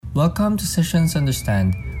Welcome to Sessions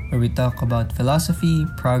Understand, where we talk about philosophy,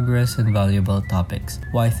 progress, and valuable topics,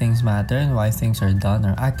 why things matter and why things are done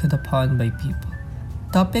or acted upon by people.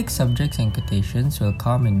 Topics, subjects, and quotations will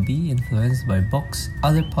come and be influenced by books,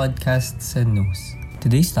 other podcasts, and news.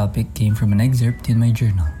 Today's topic came from an excerpt in my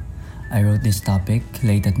journal. I wrote this topic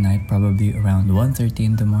late at night, probably around 1:30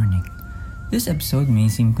 in the morning. This episode may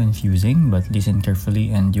seem confusing, but listen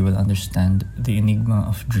carefully and you will understand the enigma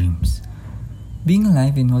of dreams. Being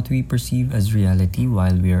alive in what we perceive as reality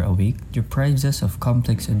while we are awake deprives us of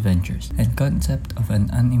complex adventures and concept of an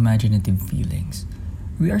unimaginative feelings.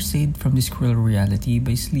 We are saved from this cruel reality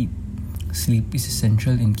by sleep. Sleep is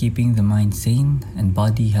essential in keeping the mind sane and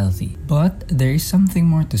body healthy. But there is something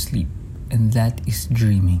more to sleep, and that is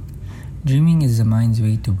dreaming. Dreaming is the mind's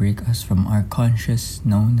way to break us from our conscious,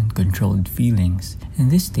 known, and controlled feelings. In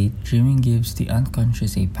this state, dreaming gives the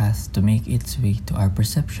unconscious a path to make its way to our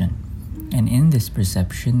perception. And in this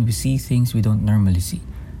perception, we see things we don't normally see.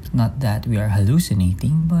 Not that we are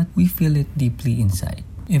hallucinating, but we feel it deeply inside.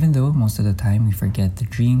 Even though most of the time we forget the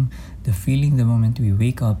dream, the feeling the moment we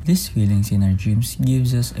wake up, these feelings in our dreams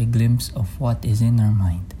gives us a glimpse of what is in our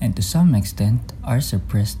mind, and to some extent, our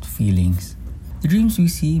suppressed feelings. The dreams we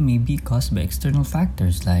see may be caused by external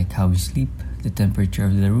factors like how we sleep, the temperature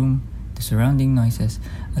of the room, the surrounding noises,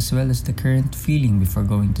 as well as the current feeling before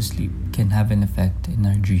going to sleep can have an effect in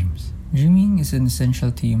our dreams. Dreaming is an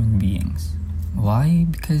essential to human beings. Why?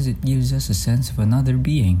 Because it gives us a sense of another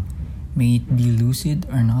being. May it be lucid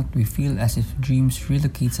or not, we feel as if dreams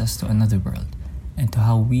relocates us to another world and to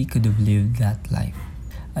how we could have lived that life.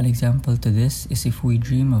 An example to this is if we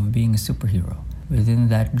dream of being a superhero. Within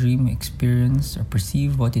that dream, we experience or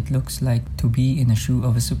perceive what it looks like to be in the shoe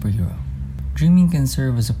of a superhero. Dreaming can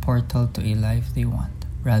serve as a portal to a life they want,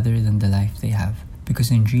 rather than the life they have,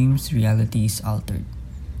 because in dreams, reality is altered.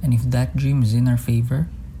 And if that dream is in our favor,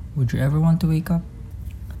 would you ever want to wake up?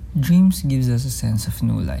 Dreams gives us a sense of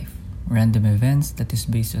new life, random events that is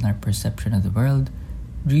based on our perception of the world.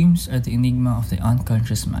 Dreams are the enigma of the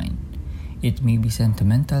unconscious mind. It may be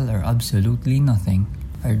sentimental or absolutely nothing.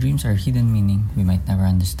 Our dreams are hidden meaning we might never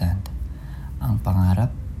understand. Ang pangarap,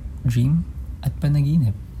 dream, at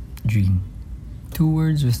panaginip, dream. Two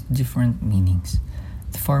words with different meanings.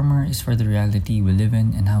 The former is for the reality we live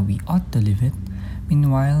in and how we ought to live it.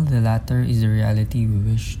 Meanwhile, the latter is the reality we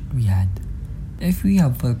wished we had. If we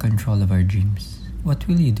have full control of our dreams, what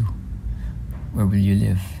will you do? Where will you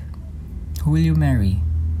live? Who will you marry?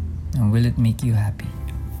 And will it make you happy?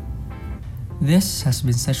 This has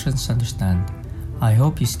been Sessions Understand. I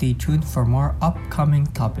hope you stay tuned for more upcoming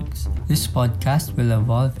topics. This podcast will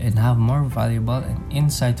evolve and have more valuable and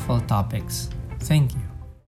insightful topics. Thank you.